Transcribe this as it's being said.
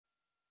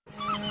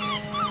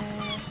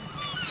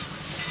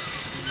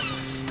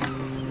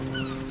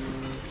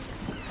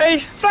Hey,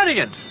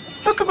 Flanagan,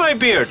 look at my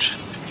beard.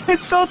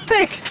 It's so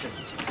thick.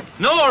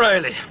 No,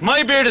 O'Reilly.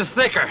 My beard is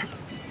thicker.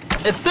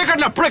 It's thicker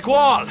than a brick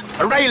wall.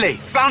 O'Reilly,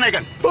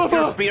 Flanagan,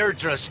 your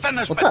beards are as thin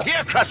as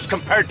potato crisps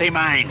compared to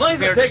mine.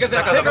 Mine's as thick as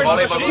a thicker What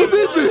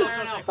is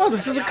this? Oh,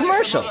 this is a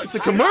commercial. It's a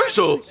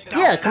commercial?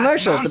 Yeah, a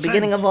commercial at the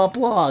beginning of our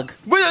blog.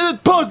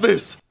 Wait, pause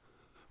this!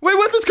 Wait,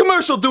 what is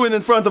commercial doing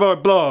in front of our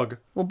blog?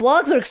 Well,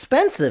 blogs are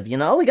expensive, you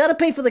know? We gotta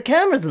pay for the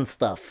cameras and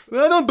stuff.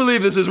 I don't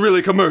believe this is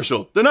really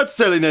commercial. They're not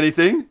selling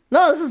anything.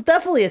 No, this is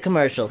definitely a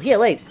commercial. Here,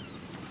 wait.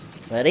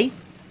 Ready?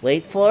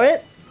 Wait for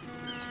it.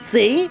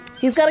 See?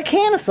 He's got a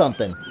can of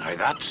something. Now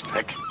that's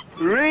thick.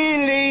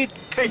 Really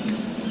thick.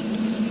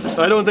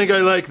 I don't think I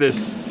like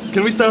this.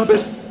 Can we stop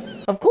it?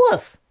 Of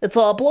course. It's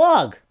our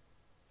blog.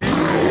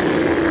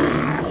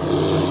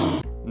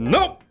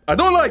 Nope! I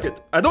don't like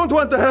it. I don't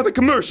want to have a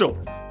commercial.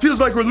 Feels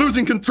like we're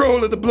losing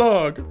control of the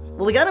blog.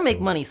 Well, we gotta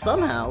make money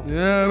somehow.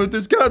 Yeah, but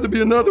there's got to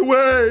be another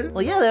way.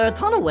 Well, yeah, there are a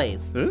ton of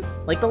ways. Huh?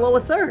 Like the lower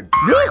third.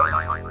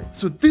 Yeah.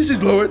 So this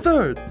is lower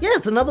third. Yeah,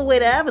 it's another way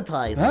to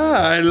advertise.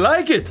 Ah, I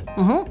like it.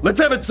 Let's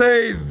have it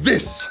say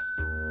this.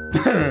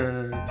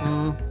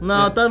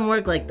 No, it doesn't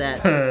work like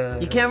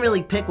that. You can't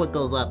really pick what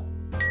goes up.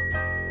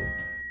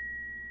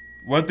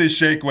 What is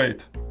shake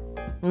weight?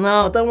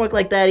 No, it doesn't work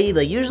like that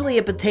either. Usually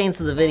it pertains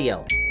to the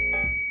video.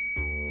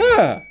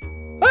 Ah,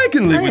 I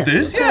can live Oh, with yeah.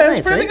 this. It's Yeah, quite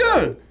it's nice, pretty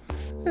right? good.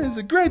 It's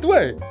a great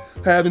way.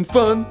 Having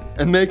fun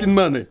and making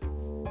money.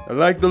 I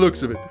like the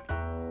looks of it.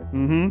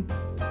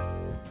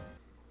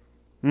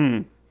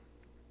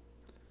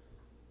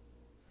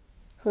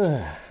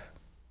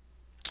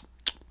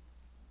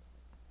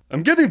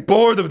 I'm getting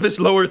bored of this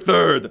lower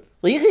third.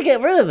 Well, you can get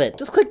rid of it.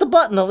 Just click the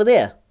button over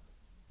there.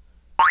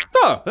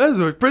 Oh, that's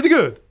pretty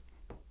good.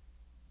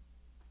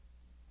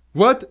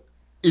 What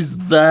is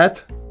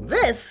that?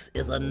 This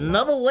is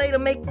another way to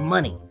make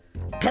money.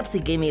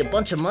 Pepsi gave me a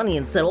bunch of money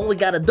and said all we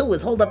gotta do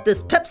is hold up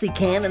this Pepsi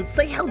can and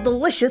say how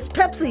delicious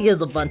Pepsi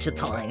is a bunch of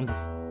times.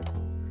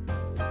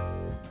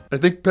 I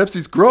think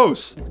Pepsi's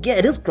gross. Yeah,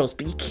 it is gross,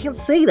 but you can't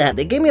say that.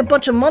 They gave me a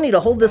bunch of money to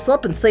hold this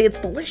up and say it's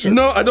delicious.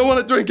 No, I don't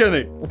want to drink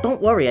any. Well,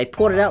 don't worry, I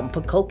poured it out and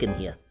put Coke in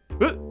here.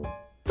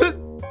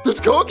 There's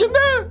Coke in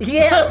there?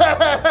 Yeah!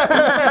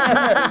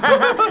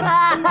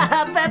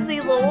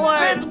 Pepsi's the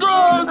worst! It's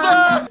gross!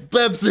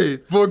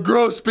 Pepsi, for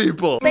gross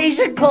people. They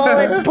should call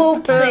it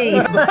Poopsie!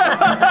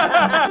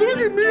 Look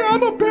at me,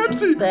 I'm a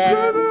Pepsi.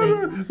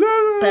 Pepsi.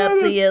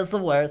 Pepsi is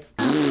the worst.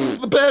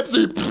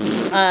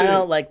 Pepsi. I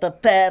don't like the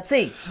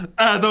Pepsi.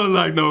 I don't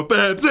like no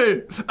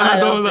Pepsi. I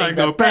don't like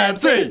no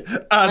Pepsi.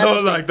 I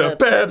don't like the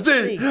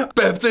Pepsi.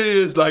 Pepsi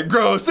is like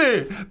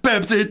grossy.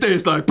 Pepsi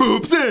tastes like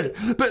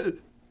poopsy.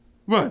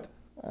 What?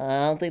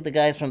 I don't think the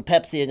guys from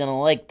Pepsi are gonna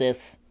like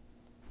this.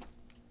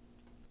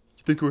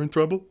 You think we're in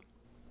trouble?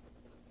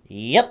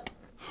 Yep.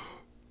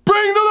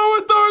 Bring the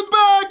lower thirds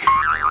back!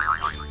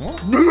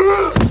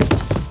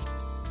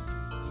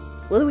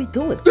 What are we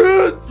doing?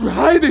 We're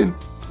hiding.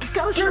 We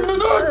gotta show Get the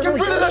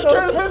rid of that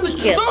can of Pepsi.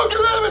 kit. No,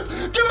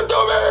 give it to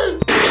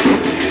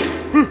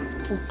me!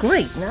 Well,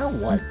 great, now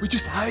what? We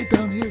just hide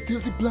down here till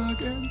the blog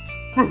ends.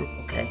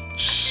 Okay.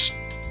 Shh.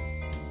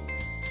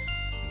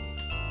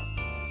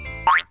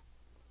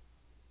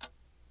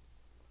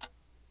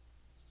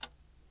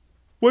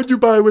 What'd you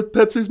buy with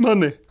Pepsi's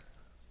money?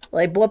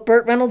 Well, I bought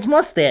Burt Reynolds'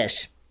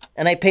 mustache.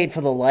 And I paid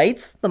for the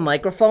lights, the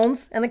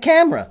microphones, and the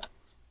camera.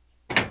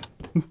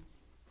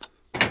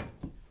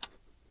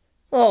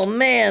 Oh,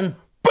 man.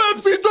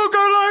 Pepsi took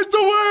our lights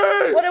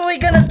away! What are we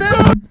gonna do?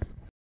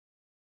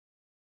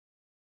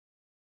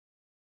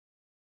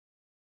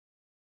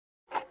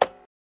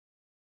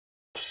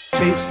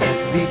 Taste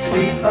that beats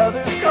the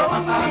others go.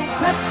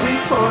 Pepsi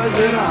pours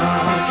it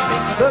on.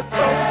 The boat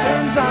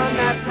turns on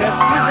that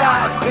Pepsi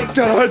ride.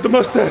 Gotta hide the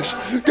mustache!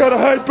 Gotta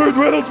hide Burt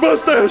Reynolds'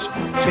 mustache!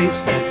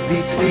 Taste that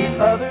beats the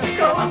others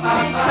go.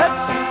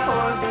 Pepsi